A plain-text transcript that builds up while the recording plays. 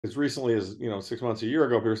as recently as 6 months, a year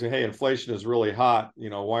ago, people were saying, "Hey, inflation is really hot.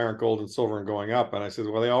 Why aren't gold and silver going up?" And I said,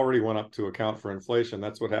 "Well, they already went up to account for inflation.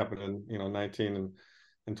 That's what happened in 19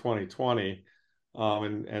 and 2020."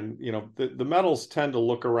 And the metals tend to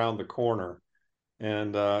look around the corner.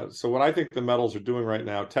 And so what I think the metals are doing right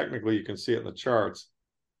now, technically, you can see it in the charts.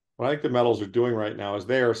 What I think the metals are doing right now is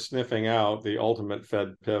they are sniffing out the ultimate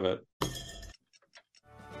Fed pivot.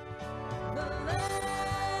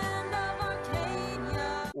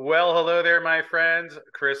 Well, hello there, my friends.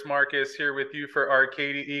 Chris Marcus here with you for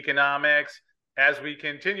Arcadia Economics as we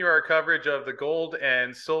continue our coverage of the gold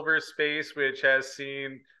and silver space, which has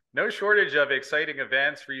seen no shortage of exciting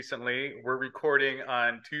events recently. We're recording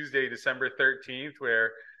on Tuesday, December 13th,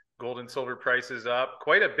 where gold and silver prices up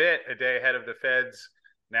quite a bit a day ahead of the Fed's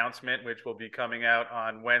announcement, which will be coming out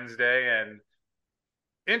on Wednesday. And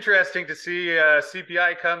interesting to see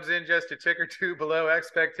CPI comes in just a tick or two below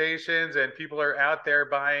expectations, and people are out there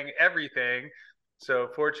buying everything. So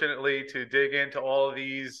fortunately, to dig into all of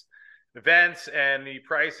these events and the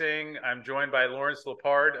pricing, I'm joined by Lawrence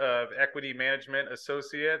Lepard of Equity Management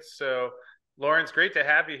Associates. So Lawrence, great to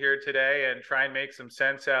have you here today and try and make some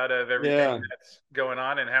sense out of everything Yeah, that's going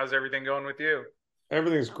on. And how's everything going with you?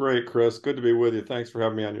 everything's great, Chris. Good to be with you. Thanks for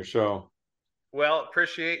having me on your show. Well,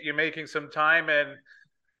 appreciate you making some time. And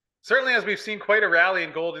certainly, as we've seen quite a rally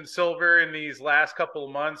in gold and silver in these last couple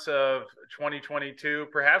of months of 2022,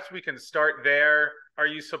 perhaps we can start there. Are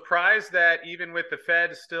you surprised that even with the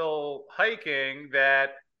Fed still hiking,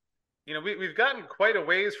 that we've gotten quite a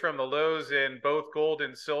ways from the lows in both gold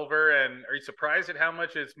and silver? And are you surprised at how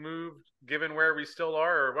much it's moved given where we still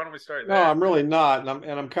are? Or why don't we start No, there? I'm really not,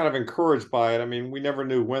 and I'm kind of encouraged by it. I mean, we never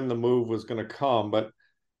knew when the move was going to come, but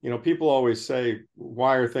people always say,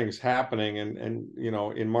 "Why are things happening?" And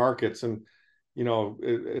in markets, and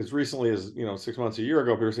as recently as 6 months, a year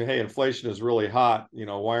ago, people were saying, "Hey, inflation is really hot.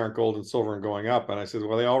 Why aren't gold and silver going up?" And I said,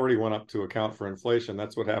 "Well, they already went up to account for inflation.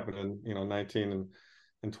 That's what happened in 19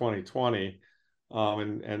 and 2020."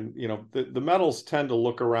 And the metals tend to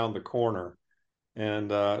look around the corner. And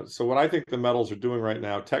so what I think the metals are doing right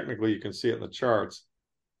now, technically, you can see it in the charts.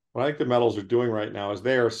 What I think the metals are doing right now is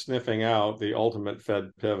they are sniffing out the ultimate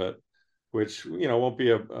Fed pivot, which won't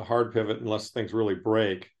be a hard pivot unless things really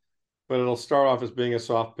break, but it'll start off as being a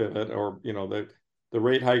soft pivot, or the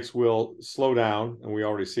rate hikes will slow down, and we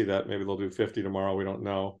already see that. Maybe they'll do 50 tomorrow. We don't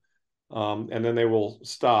know, and then they will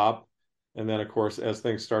stop, and then of course, as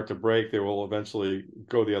things start to break, they will eventually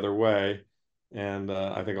go the other way. And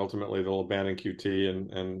I think ultimately they'll abandon QT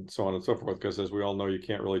and so on and so forth, because as we all know, you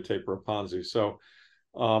can't really taper a Ponzi. So,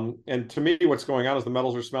 and to me, what's going on is the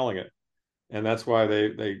metals are smelling it, and that's why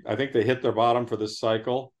they I think they hit their bottom for this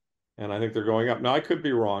cycle, and I think they're going up. Now I could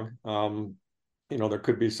be wrong. There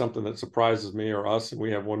could be something that surprises me or us, and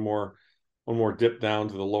we have one more dip down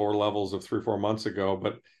to the lower levels of 3 or 4 months ago.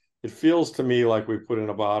 But it feels to me like we put in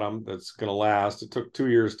a bottom that's going to last. It took 2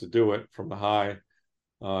 years to do it from the high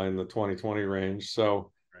in the 2020 range.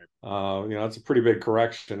 So, it's a pretty big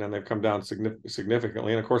correction, and they've come down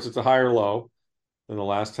significantly. And of course, it's a higher low than the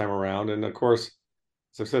last time around. And of course,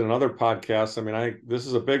 as I've said in other podcasts, I mean, I think this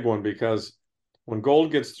is a big one, because when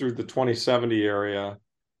gold gets through the 2070 area,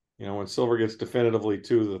 when silver gets definitively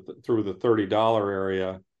through the $30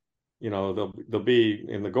 area, they'll be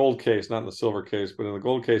in the gold case, not in the silver case, but in the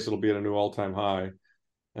gold case, it'll be at a new all-time high,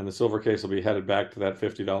 and the silver case will be headed back to that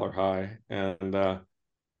 $50 high, and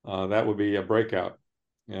that would be a breakout.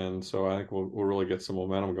 And so I think we'll really get some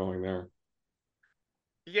momentum going there.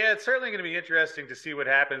 Yeah, it's certainly going to be interesting to see what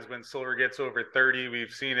happens when silver gets over 30.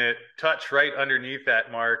 We've seen it touch right underneath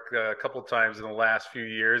that mark a couple times in the last few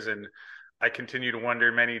years, and I continue to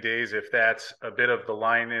wonder many days if that's a bit of the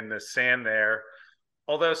line in the sand there.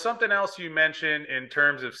 Although something else you mentioned in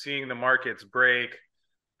terms of seeing the markets break,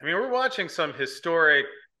 I mean, we're watching some historic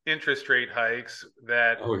interest rate hikes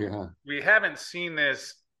that Oh yeah. we haven't seen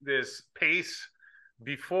this pace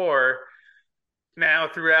before. Now,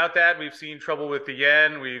 throughout that, we've seen trouble with the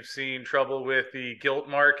yen. We've seen trouble with the gilt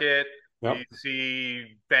market. We Yep. see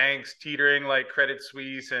banks teetering like Credit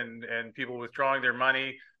Suisse and people withdrawing their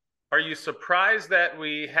money. Are you surprised that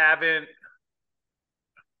we haven't?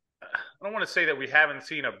 I don't want to say that we haven't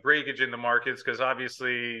seen a breakage in the markets, because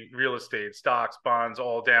obviously real estate, stocks, bonds,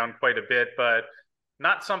 all down quite a bit, but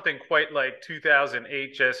not something quite like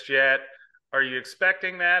 2008 just yet. Are you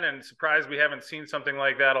expecting that, and surprised we haven't seen something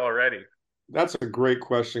like that already? That's a great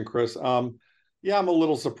question, Chris. Yeah, I'm a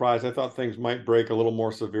little surprised. I thought things might break a little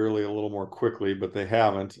more severely, a little more quickly, but they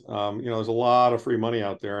haven't. There's a lot of free money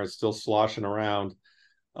out there. It's still sloshing around.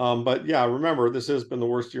 But yeah, remember, this has been the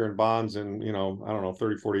worst year in bonds in, I don't know,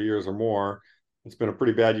 30, 40 years or more. it's been a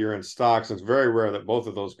pretty bad year in stocks. It's very rare that both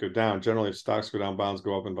of those go down. Generally, if stocks go down, bonds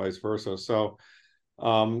go up, and vice versa. So,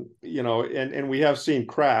 and we have seen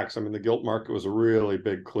cracks. I mean, the gilt market was a really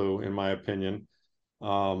big clue, in my opinion.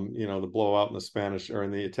 The blowout in the Spanish or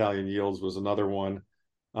in the Italian yields was another one.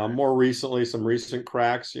 More recently, some recent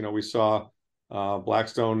cracks. We saw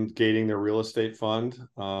Blackstone gating their real estate fund,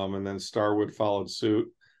 and then Starwood followed suit.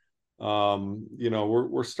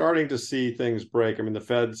 We're starting to see things break. I mean, the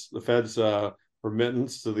Fed's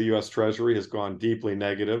remittance to the U.S. Treasury has gone deeply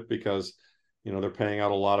negative because they're paying out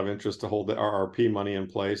a lot of interest to hold the RRP money in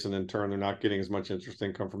place, and in turn, they're not getting as much interest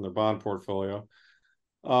income from their bond portfolio.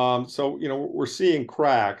 So we're seeing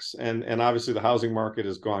cracks, and obviously the housing market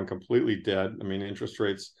has gone completely dead. I mean,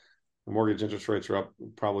 mortgage interest rates are up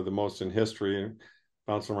probably the most in history, and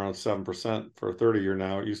bouncing around 7% for a 30-year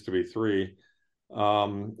now. It used to be 3.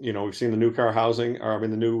 We've seen the new car housing, or I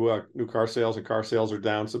mean, the new car sales, and car sales are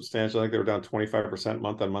down substantially. I think they were down 25%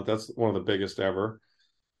 month on month. That's one of the biggest ever.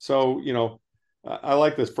 So, I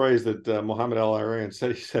like this phrase that Mohammed El-Arian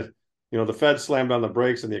said. He said, the Fed slammed on the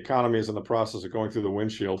brakes and the economy is in the process of going through the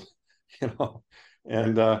windshield,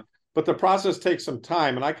 and but the process takes some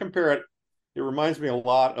time. And I compare it, it reminds me a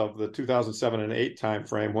lot of the 2007 and 8 time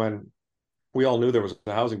frame when we all knew there was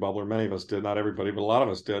a housing bubble, or many of us did, not everybody, but a lot of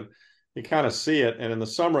us did. You kind of see it. And in the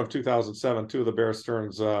summer of 2007, 2 of the Bear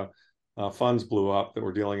Stearns funds blew up that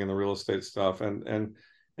were dealing in the real estate stuff. And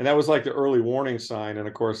that was like the early warning sign. And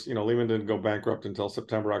of course, Lehman didn't go bankrupt until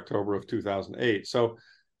September, October of 2008.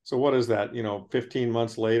 So what is that, 15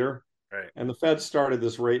 months later? Right. And the Fed started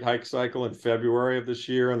this rate hike cycle in February of this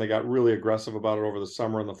year, and they got really aggressive about it over the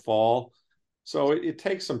summer and the fall. So it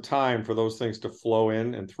takes some time for those things to flow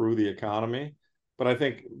in and through the economy. But I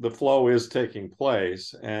think the flow is taking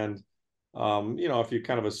place. And, if you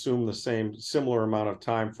kind of assume the similar amount of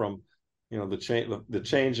time from, the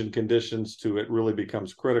change in conditions to it really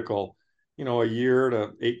becomes critical, a year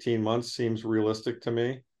to 18 months seems realistic to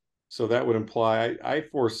me. So that would imply I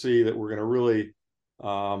foresee that we're going to really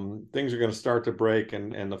things are going to start to break,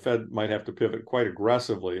 and the Fed might have to pivot quite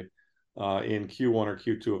aggressively in Q1 or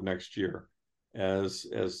Q2 of next year, as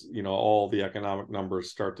all the economic numbers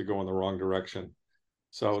start to go in the wrong direction.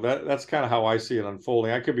 So that's kind of how I see it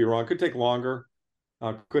unfolding. I could be wrong. Could take longer.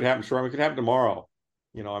 Could happen short. It could happen tomorrow.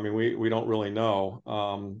 I mean, we don't really know.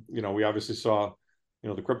 We obviously saw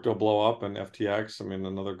the crypto blow up and FTX. I mean,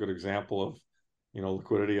 another good example of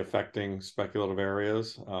liquidity affecting speculative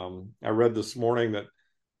areas. I read this morning that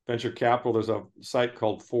venture capital, there's a site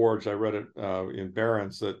called Forge. I read it in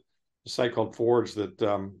Barron's, that a site called Forge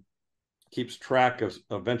that keeps track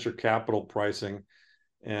of venture capital pricing.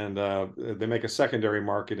 And they make a secondary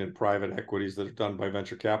market in private equities that are done by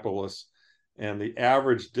venture capitalists. And the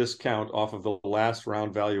average discount off of the last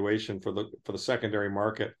round valuation for the secondary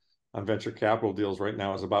market on venture capital deals right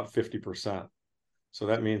now is about 50%. So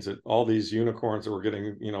that means that all these unicorns that were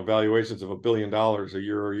getting, valuations of $1 billion a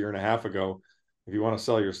year or a year and a half ago, if you want to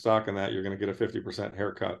sell your stock in that, you're going to get a 50%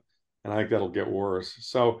 haircut. And I think that'll get worse.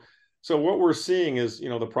 So what we're seeing is,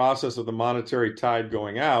 the process of the monetary tide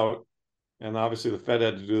going out. And obviously the Fed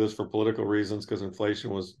had to do this for political reasons because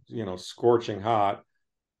inflation was, scorching hot.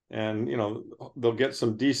 And, they'll get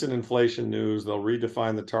some decent inflation news. They'll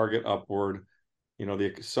redefine the target upward.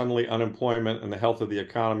 Suddenly unemployment and the health of the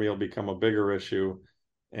economy will become a bigger issue,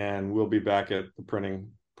 and we'll be back at the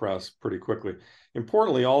printing press pretty quickly.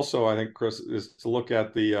 Importantly, also, I think, Chris, is to look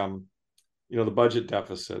at the budget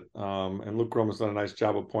deficit. And Luke Groom has done a nice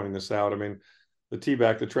job of pointing this out. I mean, the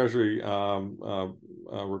TBAC, the Treasury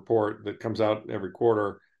report that comes out every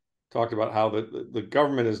quarter, talked about how the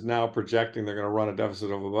government is now projecting they're going to run a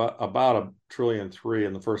deficit of about $1.3 trillion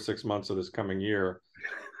in the first 6 months of this coming year.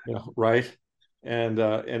 Right? And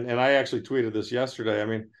I actually tweeted this yesterday. I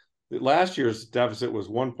mean, last year's deficit was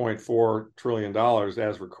 $1.4 trillion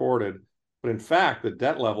as recorded, but in fact, the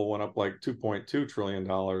debt level went up like $2.2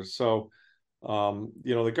 trillion. So,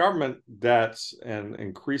 the government debts and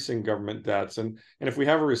increasing government debts, and if we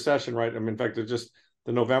have a recession, right? I mean, in fact,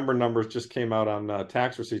 the November numbers just came out on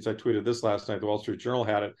tax receipts. I tweeted this last night. The Wall Street Journal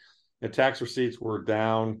had it. The tax receipts were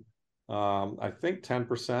down, I think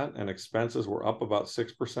 10%, and expenses were up about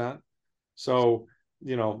 6%. So,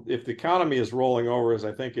 if the economy is rolling over, as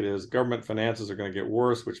I think it is, government finances are going to get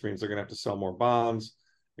worse, which means they're going to have to sell more bonds,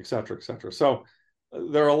 et cetera, et cetera. So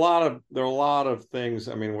there are a lot of things.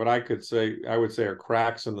 I mean, what I would say are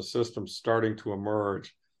cracks in the system starting to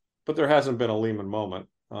emerge, but there hasn't been a Lehman moment,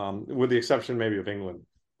 with the exception maybe of England.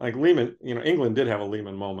 Like Lehman, England did have a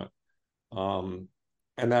Lehman moment. And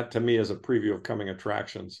that to me is a preview of coming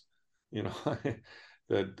attractions,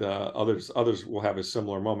 that others will have a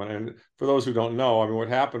similar moment. And for those who don't know, I mean, what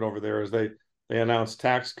happened over there is they they announced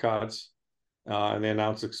tax cuts, and they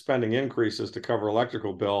announced spending increases to cover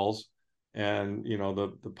electrical bills. And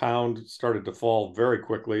the pound started to fall very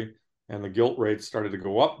quickly, and the gilt rates started to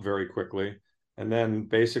go up very quickly. And then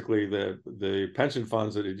basically the pension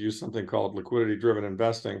funds that had used something called liquidity driven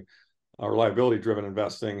investing or liability driven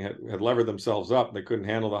investing had levered themselves up. They couldn't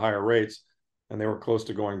handle the higher rates, and they were close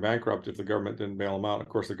to going bankrupt if the government didn't bail them out. Of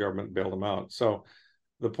course, the government bailed them out. So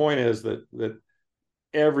the point is that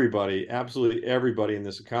everybody, absolutely everybody in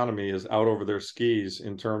this economy is out over their skis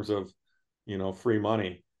in terms of free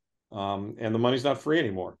money, and the money's not free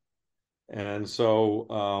anymore. And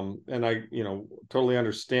so and I totally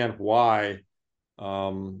understand why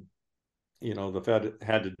the Fed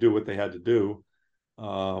had to do what they had to do.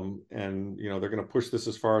 And they're going to push this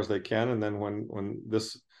as far as they can, and then when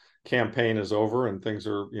this campaign is over and things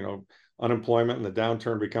are unemployment and the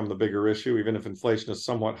downturn become the bigger issue, even if inflation is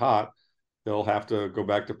somewhat hot, they'll have to go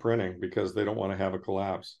back to printing because they don't want to have a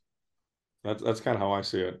collapse. That's kind of how I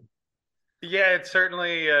see it. Yeah, it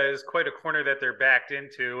certainly is quite a corner that they're backed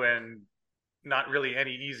into, and not really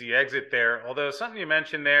any easy exit there. Although something you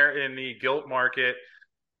mentioned there in the gilt market,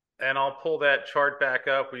 and I'll pull that chart back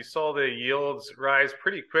up. We saw the yields rise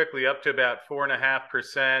pretty quickly up to about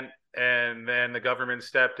 4.5%, and then the government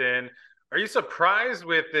stepped in. Are you surprised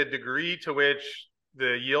with the degree to which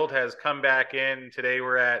the yield has come back in? Today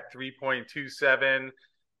we're at 3.27.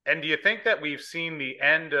 And do you think that we've seen the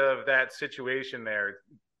end of that situation there?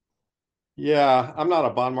 Yeah, I'm not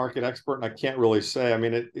a bond market expert, and I can't really say. I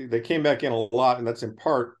mean, they came back in a lot, and that's in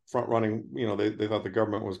part front running. They thought the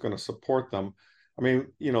government was going to support them. I mean,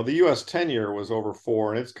 the U.S. 10-year was over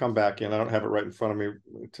 4, and it's come back in. I don't have it right in front of me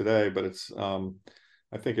today, but it's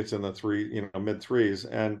I think it's in the mid threes.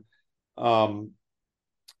 And I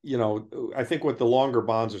think what the longer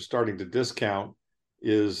bonds are starting to discount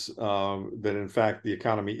is that in fact the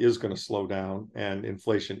economy is going to slow down and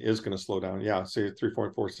inflation is going to slow down. Yeah, say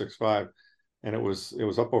 3.465, and it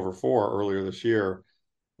was up over 4 earlier this year.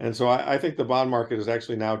 And so I think the bond market is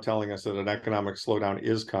actually now telling us that an economic slowdown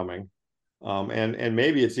is coming. And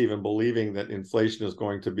maybe it's even believing that inflation is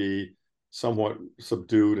going to be somewhat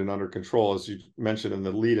subdued and under control. As you mentioned in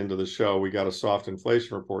the lead into the show, we got a soft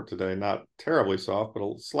inflation report today, not terribly soft,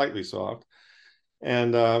 but slightly soft.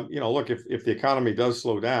 And look, if the economy does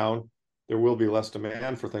slow down, there will be less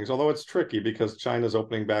demand for things. Although it's tricky because China's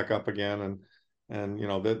opening back up again, and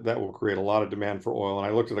that will create a lot of demand for oil. And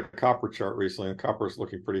I looked at a copper chart recently, and copper is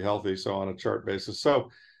looking pretty healthy. So on a chart basis, so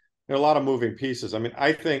there are a lot of moving pieces. I mean,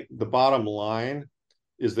 I think the bottom line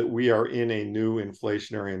is that we are in a new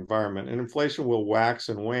inflationary environment, and inflation will wax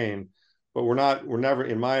and wane, but we're never,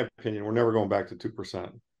 in my opinion, we're never going back to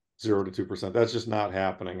 2%, 0 to 2%. That's just not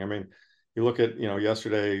happening. I mean, you look at,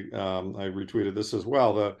 yesterday, I retweeted this as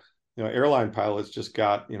well. The, airline pilots just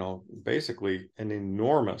got, basically an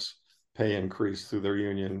enormous pay increase through their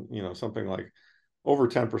union, something like over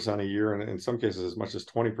 10% a year, and in some cases as much as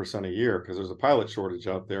 20% a year, because there's a pilot shortage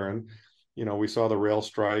out there. And we saw the rail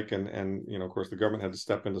strike, and of course the government had to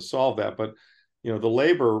step in to solve that. But the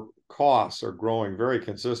labor costs are growing very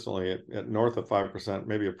consistently at north of 5%,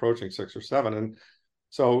 maybe approaching 6 or 7. And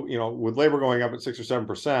so with labor going up at 6 or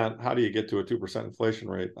 7%, how do you get to a 2% inflation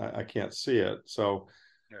rate? I can't see it. So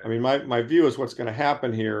I mean, my view is what's going to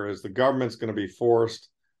happen here is the government's going to be forced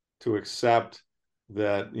to accept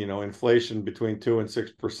that inflation between 2 and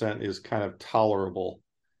 6% is kind of tolerable,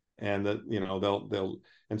 and that they'll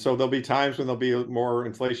and so there'll be times when there'll be more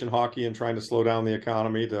inflation hawky and trying to slow down the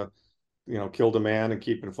economy to kill demand and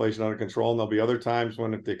keep inflation under control. And there'll be other times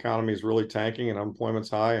when if the economy is really tanking and unemployment's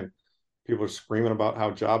high and people are screaming about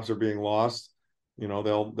how jobs are being lost,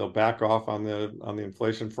 they'll back off on the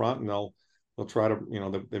inflation front, and they'll try to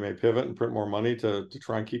they may pivot and print more money to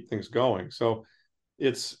try and keep things going. So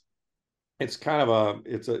it's kind of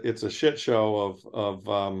it's a shit show of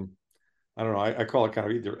I don't know, I call it kind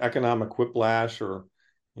of either economic whiplash or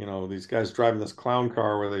these guys driving this clown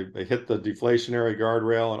car where they hit the deflationary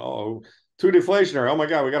guardrail and too deflationary, oh my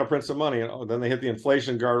god, we got to print some money, and then they hit the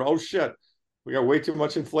inflation guard, oh shit, we got way too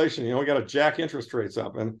much inflation, we got to jack interest rates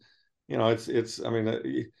up. And it's I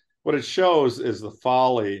mean, what it shows is the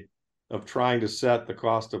folly of trying to set the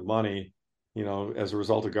cost of money as a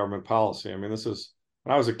result of government policy. I mean, this is,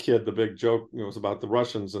 when I was a kid, the big joke was about the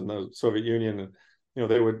Russians and the Soviet Union, and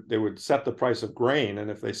they would set the price of grain, and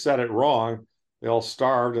if they set it wrong, they all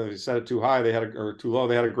starved. And if they set it too high, or too low,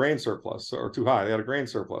 they had a grain surplus, or too high, they had a grain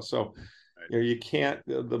surplus. So you can't.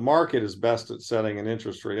 The market is best at setting an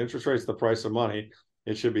interest rate. Interest rate's the price of money.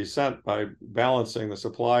 It should be set by balancing the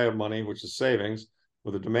supply of money, which is savings,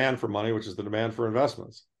 with the demand for money, which is the demand for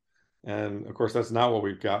investments. And of course, that's not what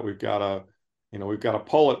we've got. We've got we've got a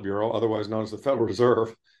Politburo, otherwise known as the Federal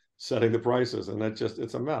Reserve, setting the prices, and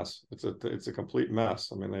it's a mess. It's a complete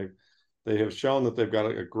mess. I mean, they have shown that they've got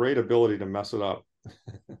a great ability to mess it up.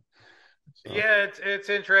 So Yeah, it's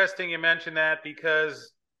interesting you mentioned that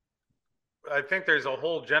because I think there's a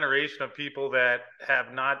whole generation of people that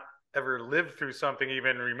have not ever lived through something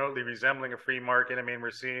even remotely resembling a free market. I mean,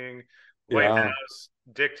 we're seeing White yeah, House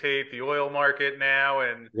dictate the oil market now,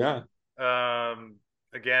 and yeah.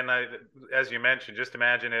 again, as you mentioned, just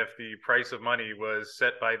imagine if the price of money was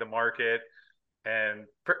set by the market, and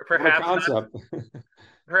What a concept.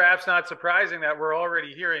 perhaps not surprising that we're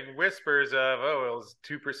already hearing whispers of, oh, is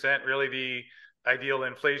 2% really the ideal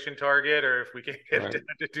inflation target, or if we can get it Right. down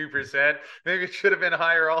to 2%, maybe it should have been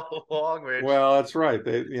higher all along. Which, Well, that's right.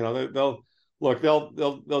 They'll look,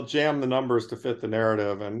 they'll jam the numbers to fit the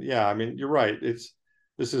narrative. And yeah, I mean, you're right. This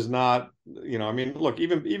is not, I mean, look,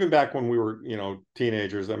 even back when we were,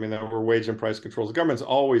 teenagers, I mean, there were wage and price controls. The government's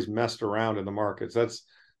always messed around in the markets. That's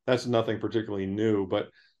nothing particularly new, but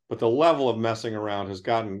the level of messing around has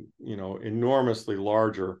gotten, enormously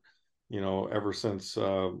larger, ever since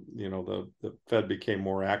the Fed became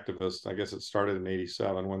more activist. I guess it started in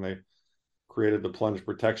 '87 when they created the plunge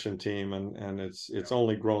protection team, and it's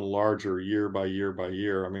only grown larger year by year by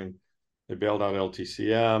year. I mean, they bailed out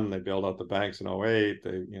LTCM, they bailed out the banks in '08,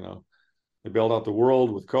 they bailed out the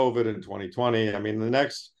world with COVID in 2020. I mean,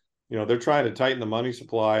 they're trying to tighten the money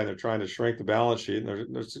supply, and they're trying to shrink the balance sheet,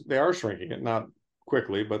 and they are shrinking it, not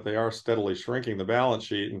quickly, but they are steadily shrinking the balance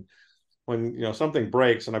sheet. And when something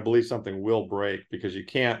breaks, and I believe something will break, because you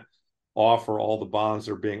can't offer all the bonds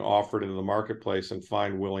that are being offered into the marketplace and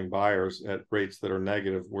find willing buyers at rates that are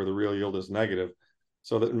negative, where the real yield is negative.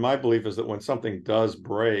 So that my belief is that when something does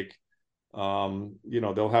break,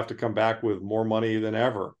 they'll have to come back with more money than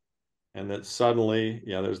ever, and that suddenly,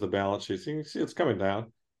 yeah, there's the balance sheet. So you can see it's coming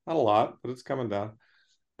down, not a lot, but it's coming down.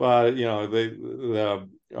 But the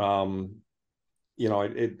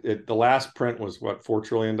last print was what, $4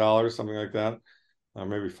 trillion, something like that,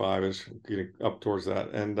 maybe five is getting up towards that.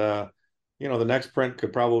 And the next print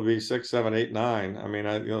could probably be six, seven, eight, nine. I mean,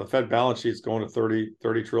 the Fed balance sheet's going to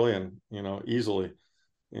 30 trillion, easily,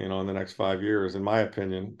 in the next 5 years, in my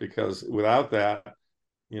opinion, because without that,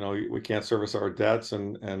 we can't service our debts,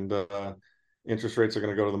 and interest rates are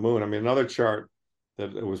going to go to the moon. I mean, another chart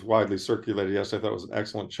that was widely circulated yesterday, I thought was an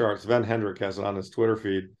excellent chart. Sven Hendrick has it on his Twitter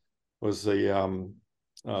feed, was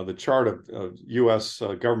the chart of U.S.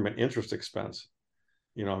 Government interest expense.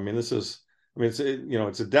 I mean, it's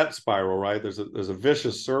a debt spiral, right? There's a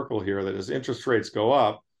vicious circle here that as interest rates go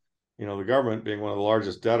up, the government, being one of the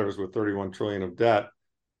largest debtors with 31 trillion of debt,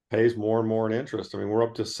 pays more and more in interest. I mean, we're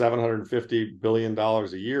up to $750 billion a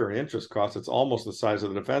year in interest costs. It's almost the size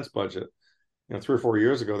of the defense budget. 3 or 4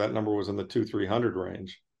 years ago, that number was in the 200-300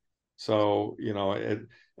 range. So,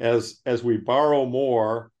 as we borrow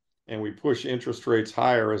more and we push interest rates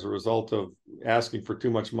higher as a result of asking for too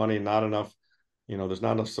much money, not enough, there's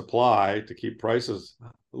not enough supply to keep prices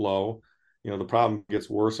low, the problem gets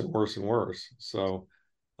worse and worse and worse. So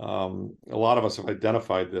a lot of us have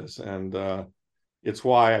identified this, and it's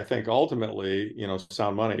why I think ultimately,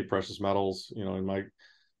 sound money, precious metals, in my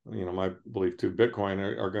belief too, Bitcoin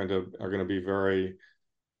are going to be very,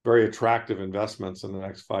 very attractive investments in the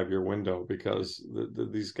next 5-year window, because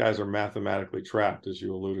these guys are mathematically trapped, as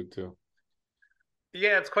you alluded to.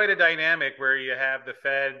 yeah, it's quite a dynamic where you have the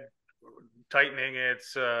Fed tightening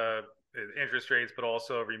its interest rates, but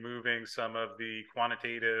also removing some of the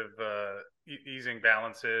quantitative easing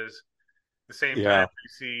balances. At the same time, Yeah. we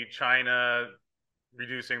see China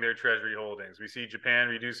reducing their treasury holdings. We see Japan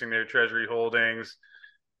reducing their treasury holdings,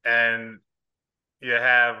 and you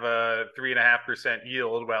have 3.5%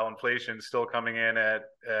 yield, while inflation is still coming in at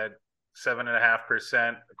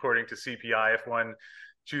 7.5%, according to CPI, if one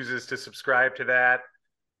chooses to subscribe to that.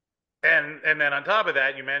 And then on top of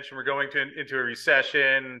that, you mentioned we're going into a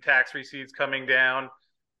recession, tax receipts coming down.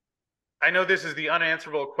 I know this is the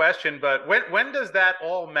unanswerable question, but when does that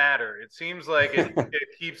all matter? It seems like it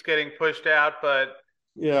keeps getting pushed out, but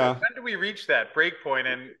when Yeah. do we reach that break point?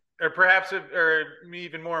 And or perhaps, or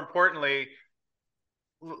even more importantly,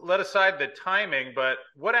 let aside the timing, but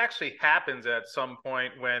what actually happens at some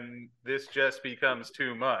point when this just becomes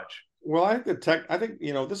too much? Well, I think,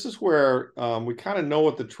 this is where we kind of know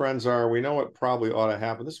what the trends are. We know what probably ought to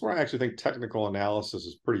happen. This is where I actually think technical analysis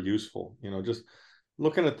is pretty useful, just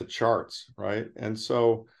looking at the charts, right? And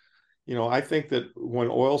so, I think that when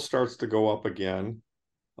oil starts to go up again,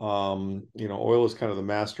 oil is kind of the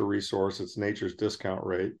master resource. It's nature's discount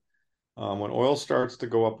rate. When oil starts to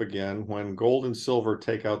go up again, when gold and silver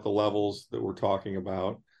take out the levels that we're talking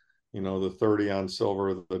about, the 30 on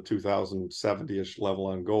silver, the 2070-ish level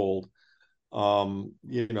on gold. When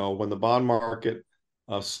the bond market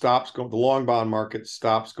stops going, the long bond market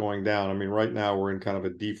stops going down. I mean, right now we're in kind of a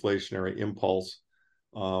deflationary impulse.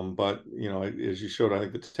 But as you showed, I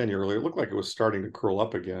think the 10-year earlier, it looked like it was starting to curl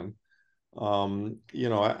up again.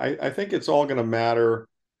 I think it's all going to matter.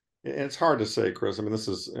 And it's hard to say, Chris. I mean,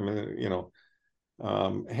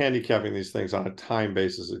 handicapping these things on a time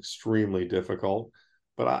basis is extremely difficult.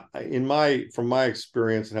 But from my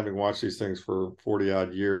experience and having watched these things for 40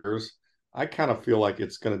 odd years, I kind of feel like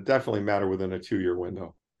it's going to definitely matter within a 2-year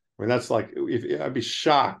window. I mean, that's like, I'd be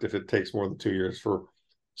shocked if it takes more than 2 years for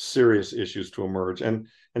serious issues to emerge. And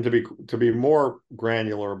to be more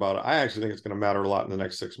granular about it, I actually think it's going to matter a lot in the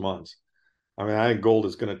next 6 months. I mean, I think gold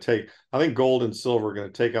and silver are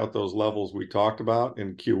going to take out those levels we talked about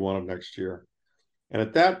in Q1 of next year. And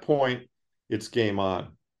at that point, it's game on.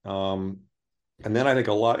 And then I think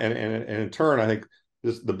and in turn, I think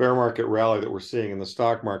the bear market rally that we're seeing in the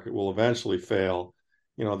stock market will eventually fail.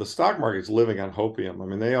 The stock market's living on hopium. I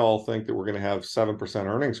mean, they all think that we're going to have 7%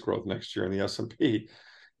 earnings growth next year in the S&P.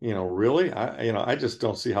 Really? I just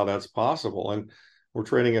don't see how that's possible. And we're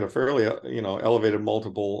trading at a fairly, elevated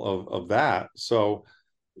multiple of that. So,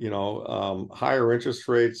 higher interest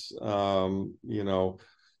rates,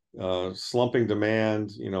 slumping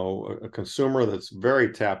demand, a consumer that's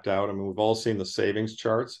very tapped out. I mean, we've all seen the savings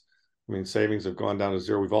charts. I mean, savings have gone down to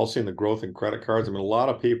zero. We've all seen the growth in credit cards. I mean, a lot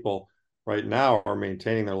of people right now are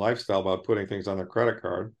maintaining their lifestyle by putting things on their credit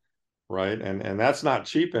card, right? And that's not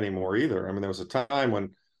cheap anymore either. I mean, there was a time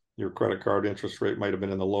when your credit card interest rate might have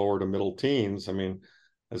been in the lower to middle teens. I mean,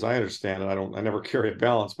 as I understand it, I never carry a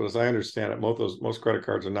balance, but as I understand it, most credit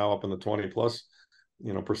cards are now up in the 20 plus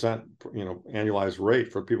percent annualized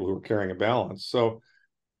rate for people who are carrying a balance. So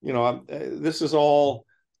this is all,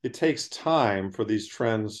 it takes time for these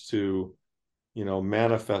trends to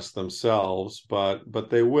manifest themselves, but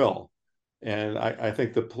they will. And I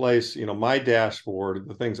think the place, my dashboard,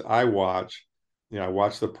 the things I watch, I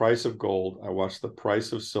watch the price of gold, I watch the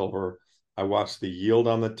price of silver, I watch the yield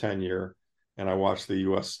on the 10-year, and I watch the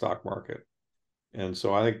US stock market. And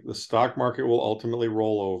so I think the stock market will ultimately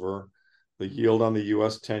roll over. The yield on the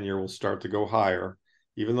US 10-year will start to go higher.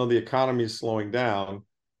 Even though the economy is slowing down,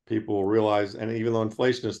 people will realize, and even though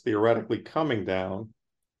inflation is theoretically coming down,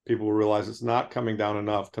 people will realize it's not coming down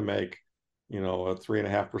enough to make, a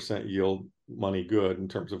 3.5% yield money good in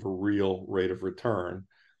terms of a real rate of return.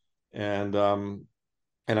 And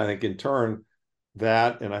I think in turn,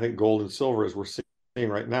 and I think gold and silver, as we're seeing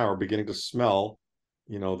right now, are beginning to smell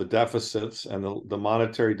the deficits and the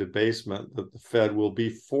monetary debasement that the Fed will be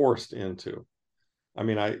forced into. I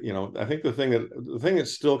mean, I think the thing that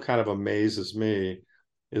still kind of amazes me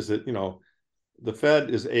is that, the Fed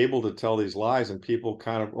is able to tell these lies and people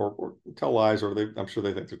kind of, or tell lies, or I'm sure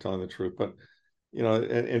they think they're telling the truth, but,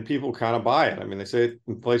 and people kind of buy it. I mean, they say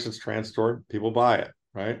inflation's transitory, people buy it,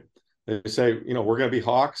 right? They say, we're going to be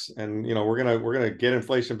hawks and, we're going to get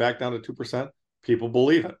inflation back down to 2%. People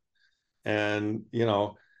believe it. And,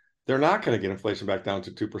 they're not going to get inflation back down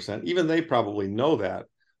to 2%. Even they probably know that.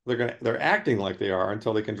 They're acting like they are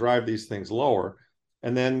until they can drive these things lower.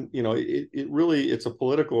 And then, it's a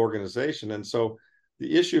political organization. And so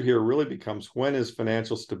the issue here really becomes, when is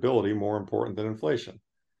financial stability more important than inflation?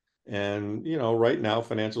 And, right now,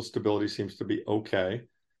 financial stability seems to be okay.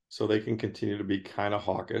 So they can continue to be kind of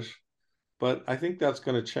hawkish. But I think that's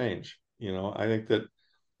going to change. I think they're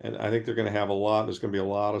going to have there's going to be a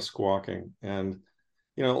lot of squawking. And,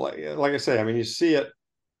 like I say, I mean, you see it.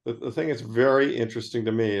 The thing that's very interesting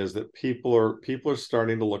to me is that people are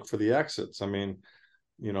starting to look for the exits. I mean,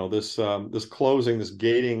 this closing, this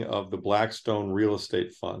gating of the Blackstone real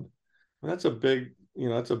estate fund, that's a big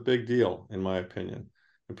deal in my opinion.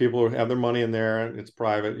 And people have their money in there, and it's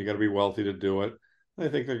private. You got to be wealthy to do it. I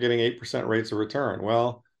think they're getting 8% rates of return.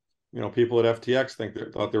 Well, people at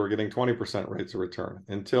FTX thought they were getting 20% rates of return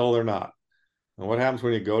until they're not. And what happens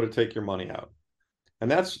when you go to take your money out? And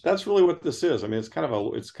that's really what this is. I mean, it's kind of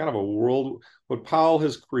a world. What Powell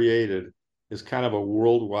has created is kind of a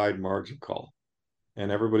worldwide margin call, and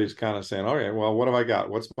everybody's kind of saying, "Okay, well, what have I got?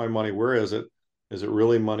 What's my money? Where is it? Is it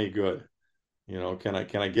really money good? Can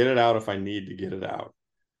I get it out if I need to get it out?"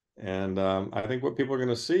 And I think what people are going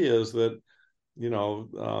to see is that,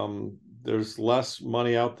 there's less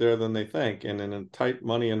money out there than they think, and in a tight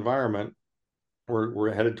money environment,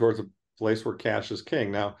 we're headed towards a place where cash is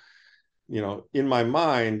king. Now, in my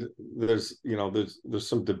mind, there's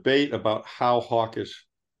some debate about how hawkish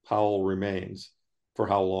Powell remains for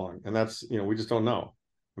how long. And that's, we just don't know.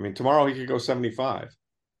 I mean, tomorrow he could go 75.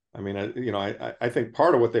 I mean, I think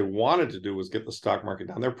part of what they wanted to do was get the stock market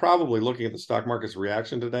down. They're probably looking at the stock market's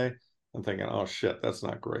reaction today and thinking, oh shit, that's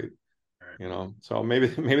not great. Right. So maybe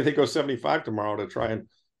they go 75 tomorrow to try and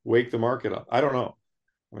wake the market up. I don't know.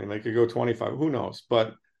 I mean, they could go 25, who knows?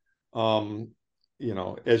 But um,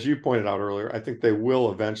 as you pointed out earlier, I think they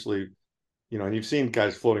will eventually, and you've seen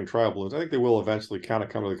guys floating trial balloons. I think they will eventually kind of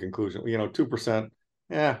come to the conclusion, 2%.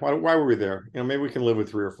 Yeah, why were we there? Maybe we can live with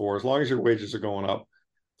 3 or 4 as long as your wages are going up.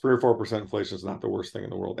 3 or 4% inflation is not the worst thing in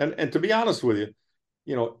the world. And to be honest with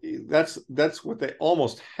you, that's what they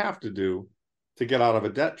almost have to do to get out of a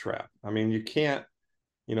debt trap. I mean, you can't,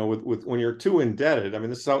 with when you're too indebted. I mean,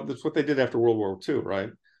 this is what they did after World War II, right?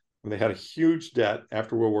 When they had a huge debt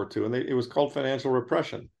after World War II, and it was called financial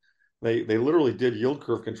repression. They literally did yield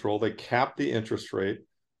curve control. They capped the interest rate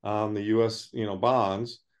on the U.S.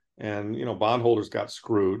 bonds, and bondholders got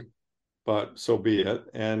screwed, but so be it.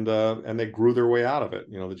 And they grew their way out of it.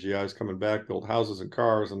 The GIs coming back, built houses and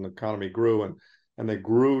cars, and the economy grew, and they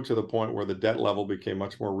grew to the point where the debt level became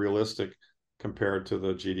much more realistic compared to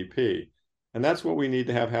the GDP. And that's what we need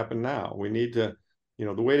to have happen now. We need to,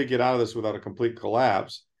 the way to get out of this without a complete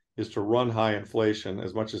collapse is to run high inflation.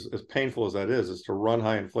 As much as painful as that is to run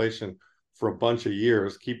high inflation for a bunch of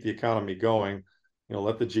years, keep the economy going,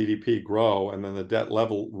 let the GDP grow, and then the debt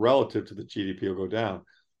level relative to the GDP will go down.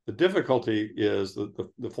 The difficulty is that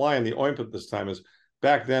the fly in the ointment this time is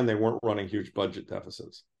back then they weren't running huge budget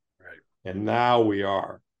deficits. Right. And now we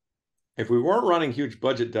are. If we weren't running huge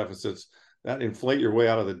budget deficits, that inflate your way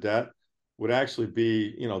out of the debt would actually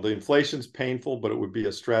be, the inflation's painful, but it would be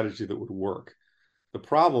a strategy that would work. The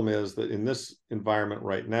problem is that in this environment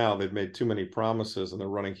right now, they've made too many promises and they're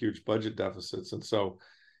running huge budget deficits. And so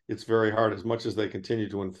it's very hard. As much as they continue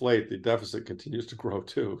to inflate, the deficit continues to grow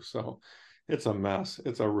too. So it's a mess.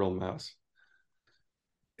 It's a real mess.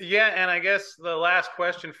 Yeah, and I guess the last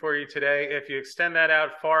question for you today, if you extend that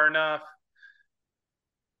out far enough,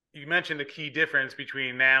 you mentioned the key difference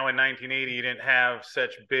between now and 1980. You didn't have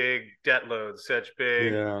such big debt loads, such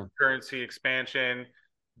big Yeah. currency expansion.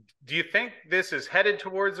 Do you think this is headed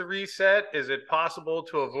towards a reset? Is it possible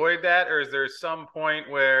to avoid that? Or is there some point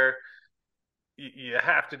where you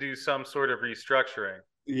have to do some sort of restructuring?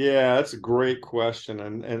 Yeah, that's a great question,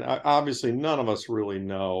 and obviously none of us really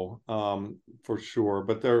know for sure.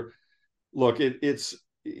 But look,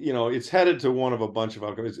 it's headed to one of a bunch of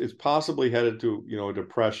outcomes. It's possibly headed to a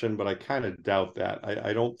depression, but I kind of doubt that.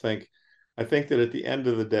 I don't think. I think that at the end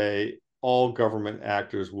of the day, all government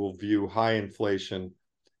actors will view high inflation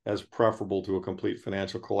as preferable to a complete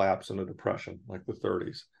financial collapse and a depression like the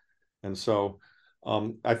 30s. And so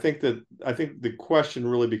I think the question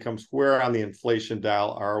really becomes, where on the inflation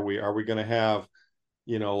dial are we? Are we going to have,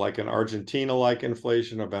 like an Argentina-like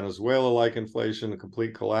inflation, a Venezuela-like inflation, a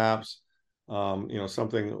complete collapse,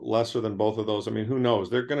 something lesser than both of those? I mean, who knows?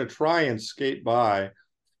 They're going to try and skate by,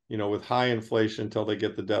 with high inflation until they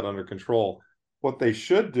get the debt under control. What they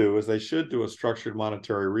should do is they should do a structured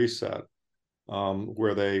monetary reset,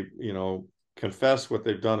 where they, confess what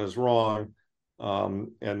they've done is wrong,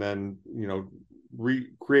 and then,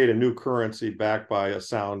 create a new currency backed by a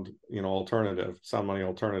sound money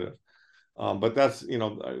alternative. But that's,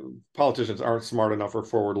 politicians aren't smart enough or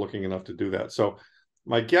forward looking enough to do that. So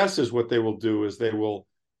my guess is what they will do is they will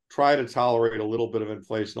try to tolerate a little bit of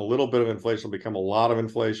inflation. A little bit of inflation will become a lot of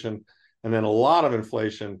inflation, and then a lot of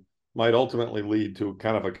inflation might ultimately lead to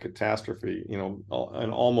kind of a catastrophe,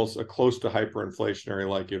 an almost a close to hyperinflationary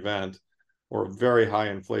like event, or a very high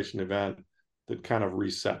inflation event that kind of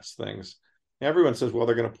resets things. Everyone says, well,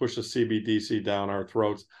 they're going to push the CBDC down our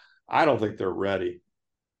throats. I don't think they're ready.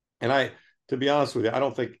 And to be honest with you, I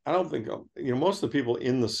don't think, most of the people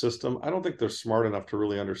in the system, I don't think they're smart enough to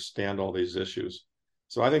really understand all these issues.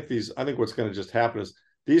 So I think what's going to just happen is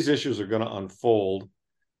these issues are going to unfold,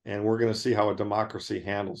 and we're going to see how a democracy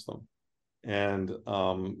handles them. And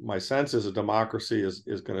my sense is a democracy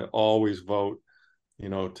is going to always vote,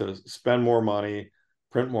 to spend more money,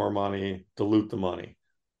 print more money, dilute the money.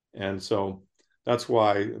 And so that's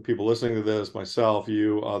why people listening to this, myself,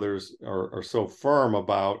 you, others, are so firm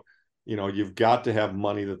about, you've got to have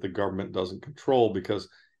money that the government doesn't control, because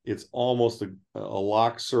it's almost a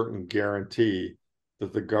lock certain guarantee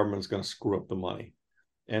that the government's going to screw up the money.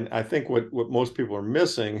 And I think what most people are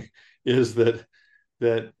missing is that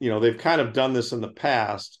they've kind of done this in the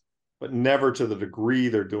past, but never to the degree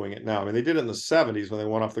they're doing it now. I mean, they did it in the 70s when they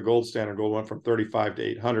went off the gold standard. Gold went from 35 to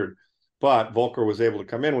 800, but Volcker was able to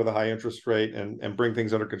come in with a high interest rate and bring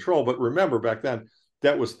things under control. But remember, back then,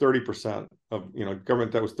 debt was 30% of,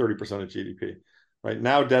 government debt was 30% of GDP. Right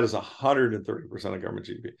now, debt is 130% of government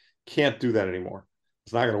GDP. Can't do that anymore.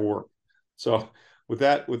 It's not going to work. So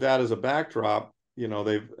with that as a backdrop,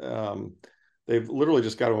 they've literally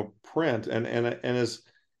just got to print and as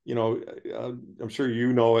I'm sure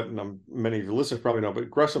you know it, and many of your listeners probably know, but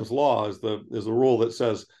Gresham's law is the rule that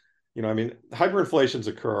says, I mean, hyperinflations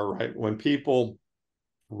occur, right, when people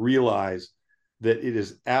realize that it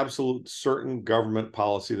is absolute certain government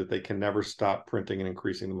policy that they can never stop printing and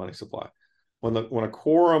increasing the money supply. When a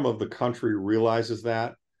quorum of the country realizes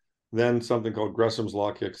that, then something called Gresham's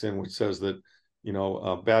law kicks in, which says that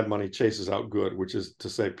bad money chases out good, which is to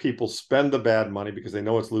say people spend the bad money because they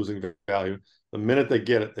know it's losing value. The minute they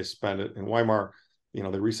get it, they spend it. In Weimar, they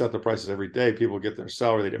reset the prices every day. People get their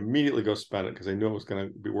salary, they'd immediately go spend it because they knew it was going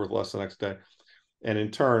to be worth less the next day. And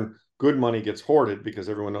in turn, good money gets hoarded because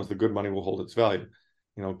everyone knows the good money will hold its value.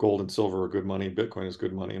 Gold and silver are good money. Bitcoin is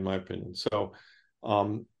good money, in my opinion. So,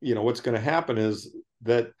 what's going to happen is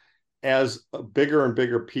that as a bigger and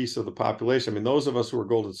bigger piece of the population, I mean, those of us who are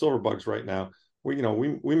gold and silver bugs right now, we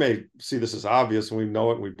may see this as obvious and we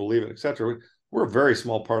know it and we believe it, et cetera. We're a very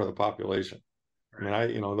small part of the population. Right. I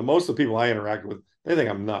mean, the most of the people I interact with, they think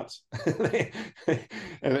I'm nuts.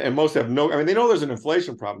 and most have I mean, they know there's an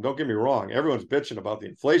inflation problem. Don't get me wrong. Everyone's bitching about the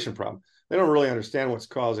inflation problem. They don't really understand what's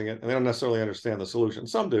causing it, and they don't necessarily understand the solution.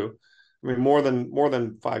 Some do. I mean, more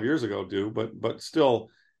than 5 years ago do, but still,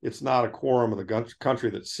 it's not a quorum of the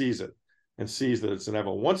country that sees it and sees that it's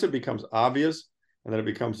inevitable. Once it becomes obvious and then it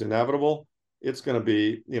becomes inevitable, it's going to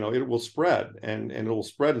be, it will spread and it will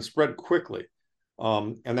spread and spread quickly.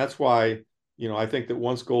 And that's why, I think that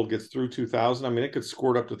once gold gets through 2000, I mean, it could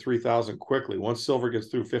squirt up to 3000 quickly. Once silver gets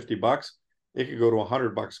through $50, it could go to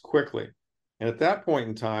 $100 quickly. And at that point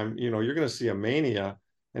in time, you're going to see a mania.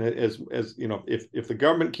 And as if the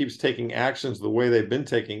government keeps taking actions the way they've been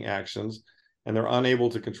taking actions, and they're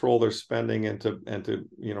unable to control their spending and to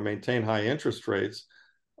maintain high interest rates,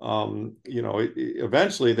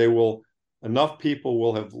 eventually enough people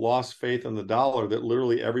will have lost faith in the dollar that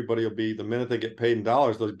literally everybody will be, the minute they get paid in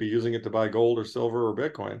dollars, they'll be using it to buy gold or silver or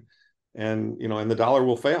Bitcoin. And, and the dollar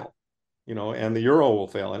will fail, and the euro will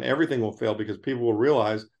fail and everything will fail because people will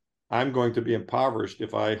realize I'm going to be impoverished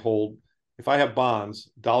if I have bonds,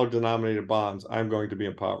 dollar denominated bonds, I'm going to be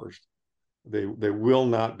impoverished. They will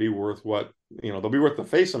not be worth what, they'll be worth the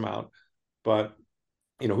face amount, but,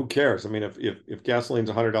 who cares? I mean, if gasoline's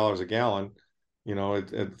 $100 a gallon, at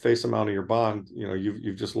the face amount of your bond,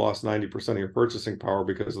 you've just lost 90% of your purchasing power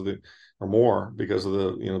or more because of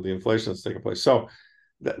the inflation that's taking place. So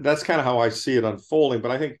that's kind of how I see it unfolding. But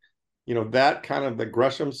I think, that kind of the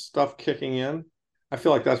Gresham stuff kicking in, I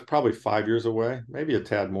feel like that's probably 5 years away, maybe a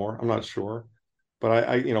tad more. I'm not sure.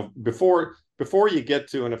 But before you get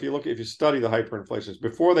to, and if you study the hyperinflations,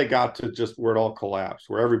 before they got to just where it all collapsed,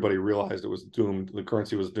 where everybody realized it was doomed, the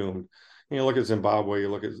currency was doomed. You look at Zimbabwe, you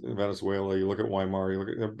look at Venezuela, you look at Weimar, you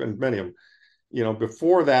look at many of them.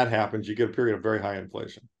 Before that happens, you get a period of very high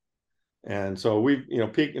inflation. And so we've,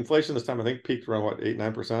 peak inflation this time, I think peaked around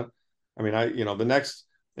 8-9%. I mean, the next,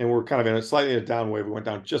 and we're kind of in a slightly a down wave. We went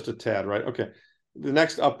down just a tad, right? Okay. The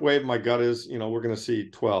next up wave, my gut is, we're going to see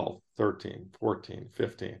 12, 13, 14,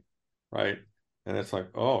 15, right? And it's like,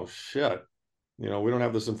 oh shit, we don't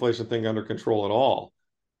have this inflation thing under control at all.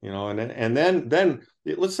 And then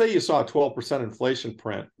let's say you saw a 12% inflation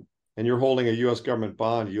print and you're holding a US government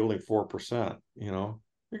bond yielding 4%, you're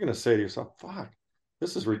going to say to yourself, fuck,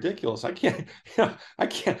 this is ridiculous. I can't,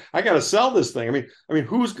 I got to sell this thing. I mean,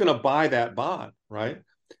 who's going to buy that bond, right?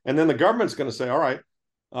 And then the government's going to say, all right,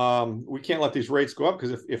 we can't let these rates go up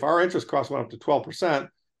because if our interest costs went up to 12%,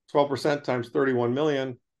 12% times 31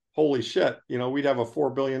 million, holy shit, we'd have a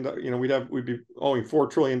 $4 billion, we'd be owing $4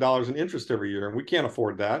 trillion in interest every year. And we can't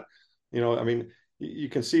afford that. I mean, you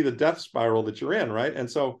can see the death spiral that you're in, right? And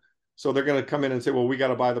so they're going to come in and say, well, we got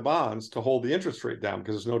to buy the bonds to hold the interest rate down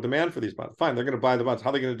because there's no demand for these bonds. Fine, they're going to buy the bonds. How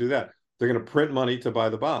are they going to do that? They're going to print money to buy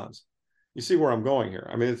the bonds. You see where I'm going here?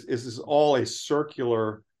 I mean, it's all a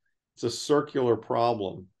circular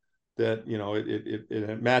problem that,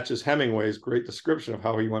 it matches Hemingway's great description of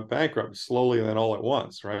how he went bankrupt slowly and then all at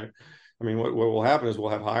once, right? I mean, what will happen is we'll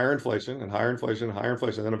have higher inflation and higher inflation and higher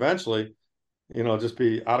inflation. And then eventually, just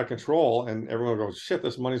be out of control and everyone will go, shit,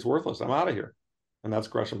 this money's worthless. I'm out of here. And that's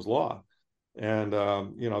Gresham's law. And,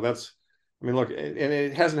 look, and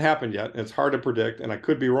it hasn't happened yet. It's hard to predict and I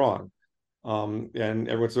could be wrong. And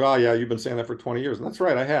everyone says, oh yeah, you've been saying that for 20 years. And that's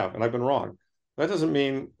right, I have, and I've been wrong. That doesn't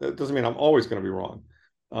mean I'm always going to be wrong.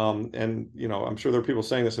 And, I'm sure there are people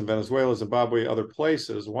saying this in Venezuela, Zimbabwe, other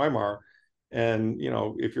places, Weimar. And,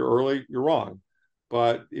 if you're early, you're wrong.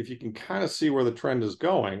 But if you can kind of see where the trend is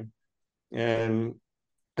going, and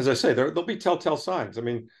as I say, there'll be telltale signs. I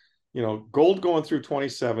mean, gold going through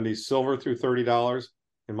 2070, silver through $30,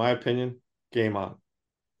 in my opinion, game on.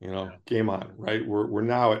 Game on, right? We're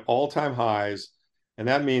now at all-time highs, and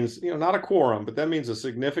that means, not a quorum, but that means a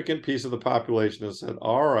significant piece of the population has said,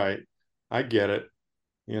 all right, I get it.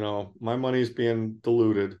 My money's being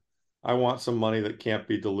diluted. I want some money that can't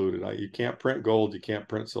be diluted. You can't print gold, you can't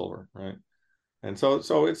print silver, right? And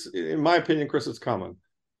so it's, in my opinion, Chris, it's coming.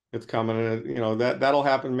 It's coming, and that'll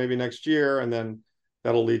happen maybe next year, and then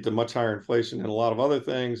that'll lead to much higher inflation and a lot of other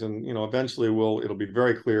things, and eventually it'll be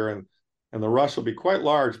very clear, and the rush will be quite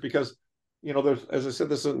large because there's, as I said,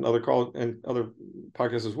 this is another call and other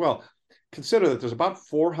podcasts as well. Consider that there's about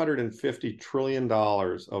 $450 trillion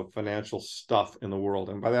of financial stuff in the world,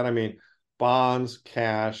 and by that I mean bonds,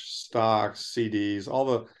 cash, stocks, CDs, all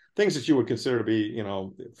the things that you would consider to be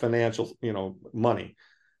financial money,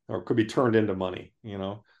 or could be turned into money.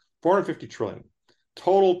 450 trillion.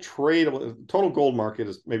 Total gold market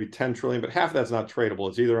is maybe 10 trillion, but half of that's not tradable.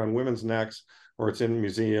 It's either on women's necks, or it's in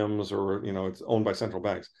museums, or it's owned by central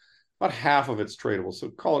banks. About half of it's tradable. So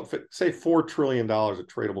call it, say, $4 trillion of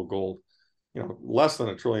tradable gold. Less than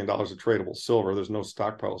 $1 trillion of tradable silver. There's no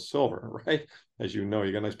stockpile of silver, right? As you got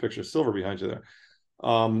a nice picture of silver behind you there.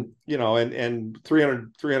 And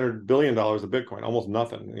 $300 billion of Bitcoin, almost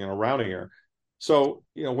nothing, rounding error. So,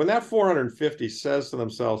 when that 450 says to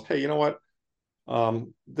themselves, hey, you know what?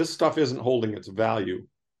 This stuff isn't holding its value.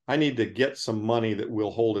 I need to get some money that will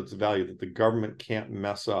hold its value, that the government can't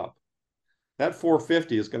mess up. That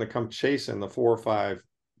 450 is going to come chasing the 4 or 5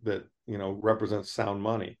 that, represents sound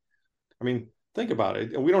money. I mean, think about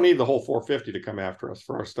it. We don't need the whole 450 to come after us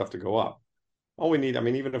for our stuff to go up. All we need, I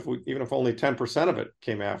mean, even if only 10% of it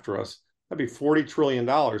came after us, that'd be $40 trillion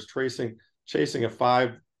chasing a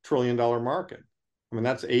 $5 trillion market. I mean,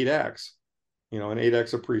 that's 8x, an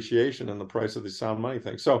 8x appreciation in the price of the sound money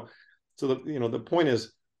thing. So the point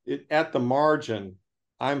is, at the margin,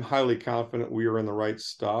 I'm highly confident we are in the right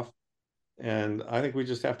stuff. And I think we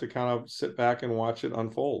just have to kind of sit back and watch it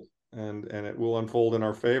unfold, and it will unfold in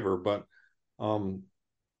our favor. But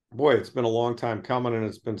boy, it's been a long time coming, and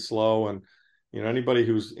it's been slow. And anybody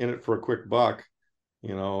who's in it for a quick buck,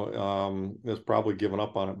 has probably given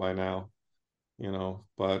up on it by now.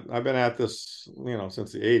 But I've been at this,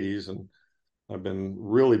 since the 80s, and I've been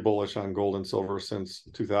really bullish on gold and silver since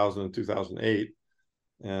 2000 and 2008.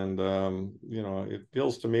 And it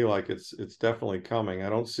feels to me like it's definitely coming. I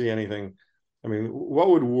don't see anything. I mean, what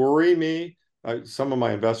would worry me? Some of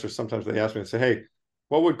my investors, sometimes they ask me and say, "Hey,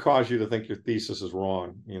 what would cause you to think your thesis is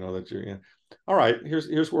wrong?" All right,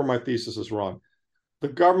 here's where my thesis is wrong. The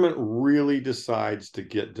government really decides to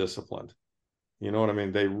get disciplined. You know what I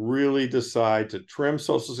mean? They really decide to trim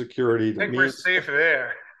Social Security. I think we're safe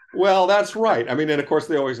there. Well, that's right. I mean, and of course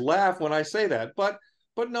they always laugh when I say that, but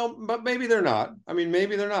maybe they're not. I mean,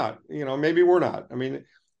 maybe they're not. Maybe we're not. I mean,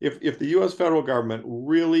 if the U.S. federal government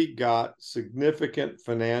really got significant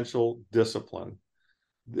financial discipline,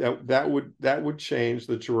 that would change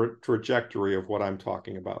the trajectory of what I'm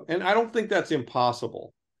talking about. And I don't think that's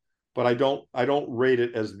impossible, but I don't rate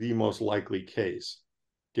it as the most likely case,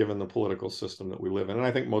 given the political system that we live in. And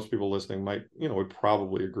I think most people listening would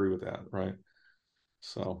probably agree with that, right?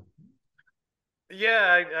 So,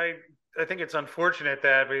 yeah, I think it's unfortunate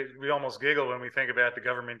that we almost giggle when we think about the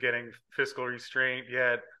government getting fiscal restraint.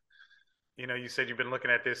 Yet, you said you've been looking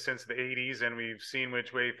at this since the 80s, and we've seen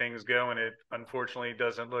which way things go, and it unfortunately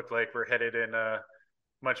doesn't look like we're headed in a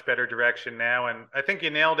much better direction now. And I think you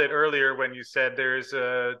nailed it earlier when you said there's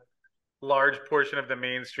a large portion of the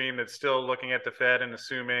mainstream that's still looking at the Fed and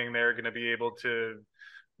assuming they're going to be able to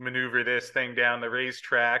maneuver this thing down the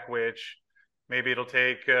racetrack, which maybe it'll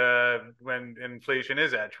take when inflation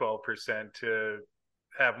is at 12% to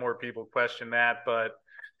have more people question that. But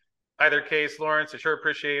either case, Lawrence, I sure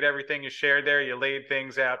appreciate everything you shared there. You laid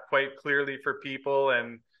things out quite clearly for people,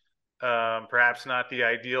 and perhaps not the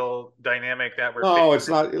ideal dynamic that we're no, it's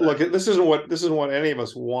not. Look, this isn't what any of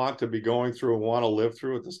us want to be going through and want to live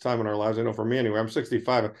through at this time in our lives. I know for me anyway, I'm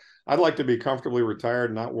 65. I'd like to be comfortably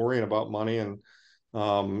retired, not worrying about money, and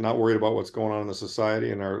not worried about what's going on in the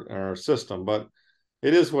society and our system. But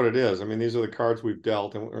it is what it is. I mean, these are the cards we've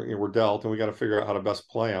dealt, and we're dealt, and we got to figure out how to best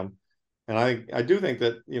play them. And I do think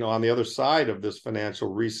that, on the other side of this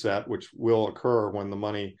financial reset, which will occur when the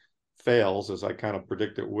money fails, as I kind of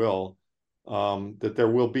predict it will, that there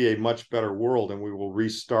will be a much better world, and we will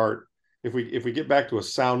restart. If we get back to a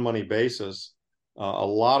sound money basis, a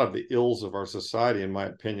lot of the ills of our society, in my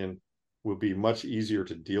opinion, will be much easier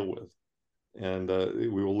to deal with. And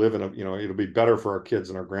we will live in it'll be better for our kids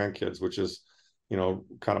and our grandkids, which is,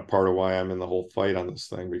 kind of part of why I'm in the whole fight on this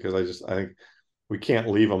thing, because I think we can't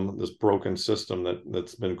leave them this broken system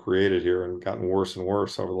that's been created here and gotten worse and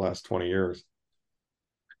worse over the last 20 years.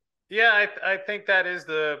 Yeah, I think that is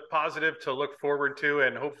the positive to look forward to,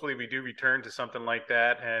 and hopefully we do return to something like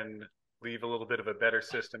that and leave a little bit of a better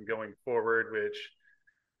system going forward, which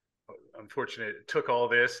unfortunately it took all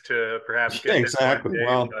this to perhaps get there one Exactly. day.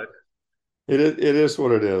 Well, But it is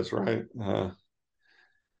what it is, right?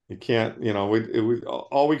 You can't,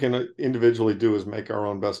 all we can individually do is make our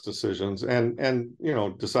own best decisions and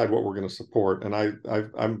decide what we're going to support. And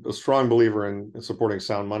I'm a strong believer in supporting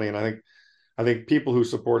sound money, and I think people who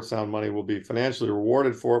support sound money will be financially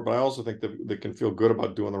rewarded for it, but I also think that they can feel good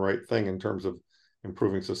about doing the right thing in terms of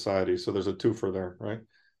improving society. So there's a twofer there, right?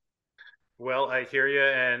 well, I hear you.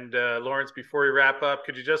 And Lawrence, before we wrap up,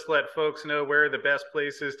 could you just let folks know where the best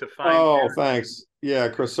place is to find Oh, you thanks. Yeah,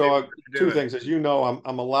 and Chris. see So what you're two doing? things. As you know,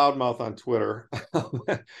 I'm a loudmouth on Twitter.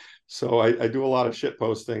 So I do a lot of shit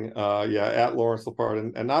posting. Yeah, at Lawrence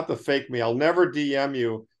Lepard, and not the fake me. I'll never DM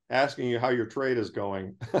you asking you how your trade is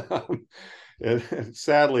going. And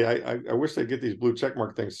sadly, I wish they'd get these blue check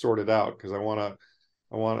mark things sorted out because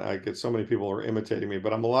I get so many people who are imitating me.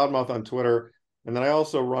 But I'm a loudmouth on Twitter, and then I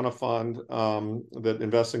also run a fund that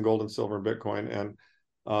invests in gold and silver and Bitcoin,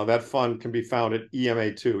 and that fund can be found at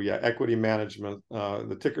EMA2. Yeah, Equity Management.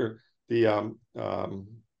 The ticker, the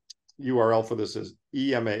URL for this is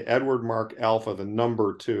EMA, Edward Mark Alpha, the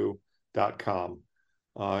number 2.com.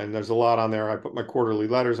 And there's a lot on there. I put my quarterly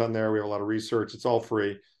letters on there. We have a lot of research. It's all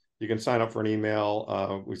free. You can sign up for an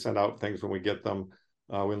email. We send out things when we get them.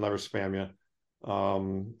 We'll never spam you.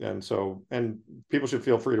 And people should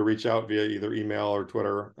feel free to reach out via either email or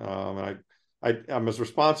Twitter. I'm as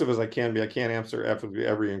responsive as I can be. I can't answer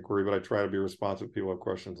every inquiry, but I try to be responsive if people have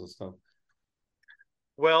questions and stuff.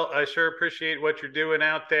 Well, I sure appreciate what you're doing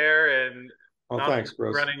out there, and Oh, not thanks,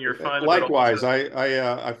 only Chris. running your fund, but also, Likewise,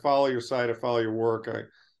 I follow your site. I follow your work.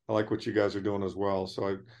 I like what you guys are doing as well.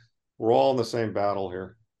 We're all in the same battle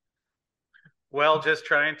here. well, just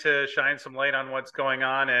trying to shine some light on what's going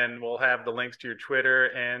on. And we'll have the links to your Twitter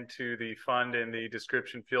and to the fund in the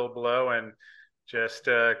description field below. And just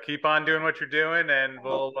keep on doing what you're doing, and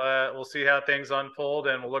we'll see how things unfold.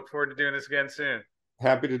 And we'll look forward to doing this again soon.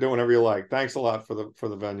 Happy to do whenever you like. Thanks a lot for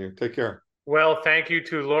the venue. Take care. Well, thank you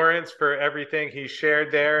to Lawrence for everything he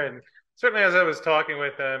shared there. And certainly, as I was talking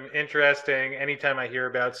with him, interesting. Anytime I hear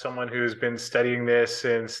about someone who's been studying this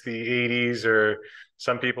since the 80s, or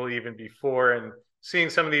some people even before, and seeing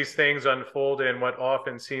some of these things unfold in what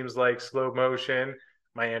often seems like slow motion.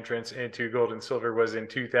 My entrance into gold and silver was in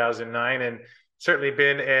 2009, and certainly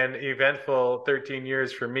been an eventful 13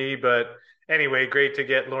 years for me. But anyway, great to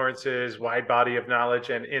get Lawrence's wide body of knowledge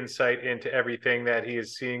and insight into everything that he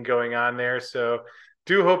is seeing going on there. So,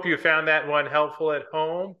 do hope you found that one helpful at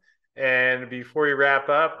home. And before we wrap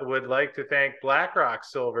up, I would like to thank BlackRock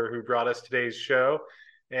Silver, who brought us today's show.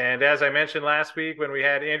 And as I mentioned last week when we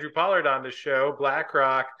had Andrew Pollard on the show,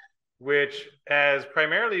 BlackRock, which has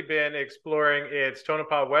primarily been exploring its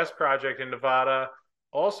Tonopah West project in Nevada,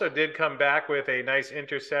 also did come back with a nice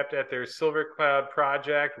intercept at their Silver Cloud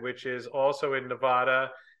project, which is also in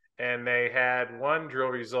Nevada. And they had one drill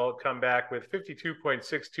result come back with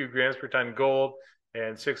 52.62 grams per ton gold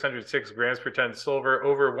and 606 grams per ton silver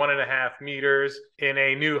over 1.5 meters in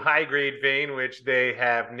a new high grade vein, which they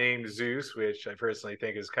have named Zeus, which I personally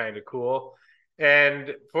think is kind of cool.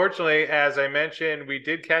 And fortunately, as I mentioned, we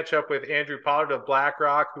did catch up with Andrew Pollard of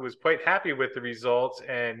BlackRock, who was quite happy with the results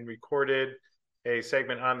and recorded a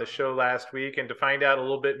segment on the show last week. And to find out a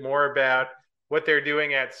little bit more about what they're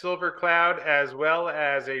doing at Silver Cloud, as well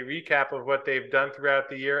as a recap of what they've done throughout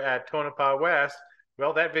the year at Tonopah West,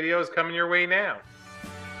 well, that video is coming your way now.